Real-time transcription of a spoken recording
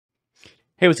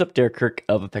Hey, what's up there, Kirk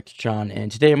of Effectatron,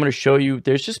 and today I'm going to show you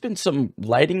there's just been some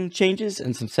lighting changes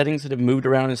and some settings that have moved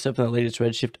around and stuff in the latest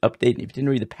Redshift update. And if you didn't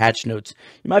read the patch notes,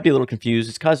 you might be a little confused.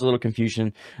 It's caused a little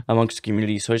confusion amongst the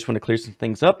community, so I just want to clear some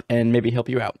things up and maybe help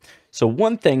you out. So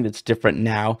one thing that's different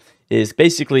now is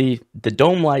basically the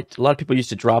dome light. A lot of people used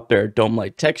to drop their dome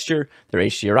light texture, their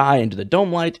HDRI into the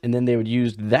dome light, and then they would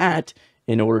use that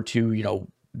in order to,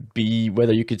 be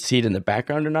whether you could see it in the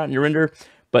background or not in your render.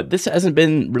 But this hasn't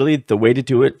been really the way to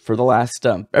do it for the last,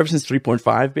 ever since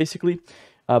 3.5, basically.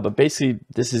 But basically,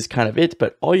 this is kind of it.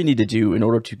 But all you need to do in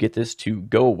order to get this to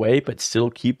go away, but still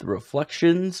keep the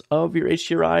reflections of your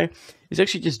HDRI, is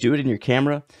actually just do it in your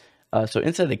camera. So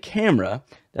inside the camera,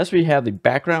 that's where you have the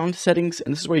background settings.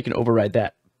 And this is where you can override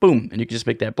that. Boom. And you can just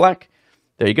make that black.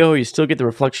 There you go. You still get the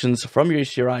reflections from your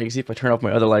HDRI. You can see if I turn off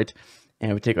my other light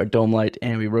and we take our dome light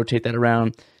and we rotate that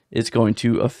around, it's going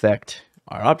to affect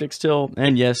our object still,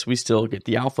 and yes, we still get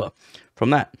the alpha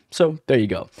from that. So there you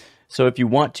go. So if you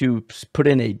want to put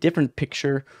in a different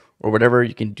picture or whatever,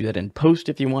 you can do that in post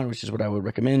if you want, which is what I would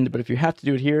recommend. But if you have to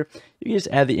do it here, you can just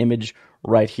add the image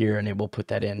right here and it will put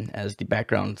that in as the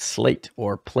background slate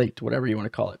or plate, whatever you want to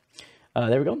call it.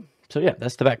 There we go. So yeah,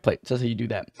 that's the back plate. So that's how you do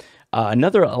that.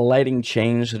 Another lighting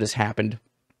change that has happened,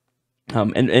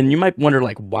 and you might wonder,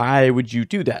 like, why would you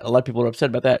do that? A lot of people are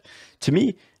upset about that. To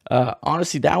me,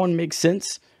 honestly, that one makes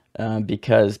sense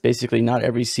because basically not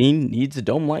every scene needs a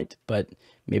dome light, but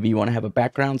maybe you want to have a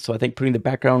background. So I think putting the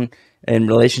background in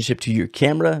relationship to your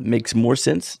camera makes more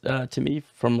sense to me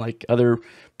from like other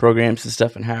programs and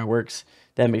stuff and how it works.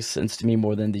 That makes sense to me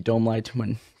more than the dome light.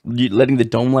 When letting the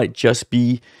dome light just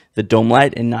be the dome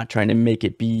light and not trying to make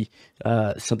it be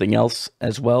something else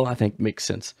as well, I think makes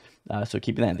sense. So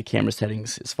keeping that in the camera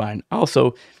settings is fine.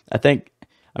 Also,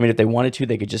 I mean, if they wanted to,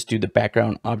 they could just do the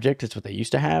background object. It's what they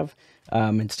used to have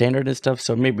in standard and stuff.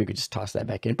 So maybe we could just toss that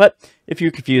back in. But if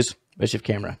you're confused, Redshift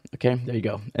camera. Okay, there you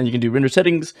go. And you can do render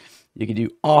settings. You can do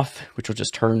off, which will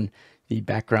just turn the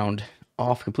background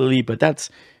off completely. But that's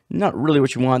not really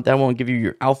what you want. That won't give you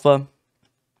your alpha,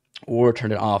 or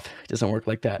turn it off. It doesn't work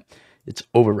like that. It's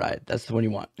override. That's the one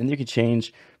you want. And you can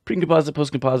change pre-composite,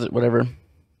 post-composite, whatever.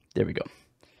 There we go.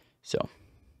 So,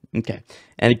 okay.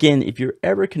 And again, if you're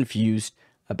ever confused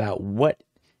about what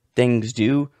things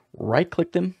do,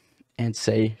 right-click them and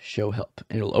say show help.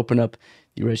 And it'll open up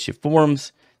the Redshift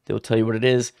forums. They'll tell you what it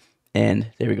is.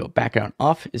 And there we go. Background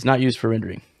off is not used for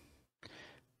rendering.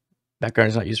 Background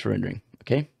is not used for rendering.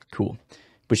 Okay, cool.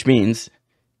 Which means,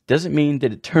 doesn't mean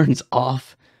that it turns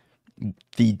off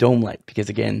the dome light, because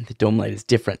again, the dome light is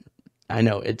different. I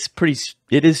know it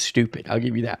is stupid. I'll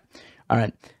give you that. All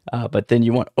right, but then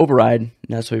you want override, and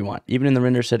that's what we want. Even in the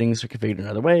render settings are configured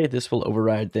another way, this will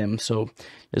override them. So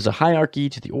there's a hierarchy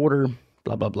to the order,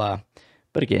 blah, blah, blah.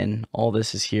 But again, all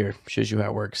this is here, shows you how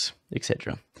it works,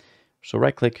 etc. So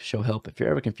right click, show help if you're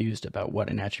ever confused about what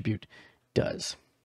an attribute does.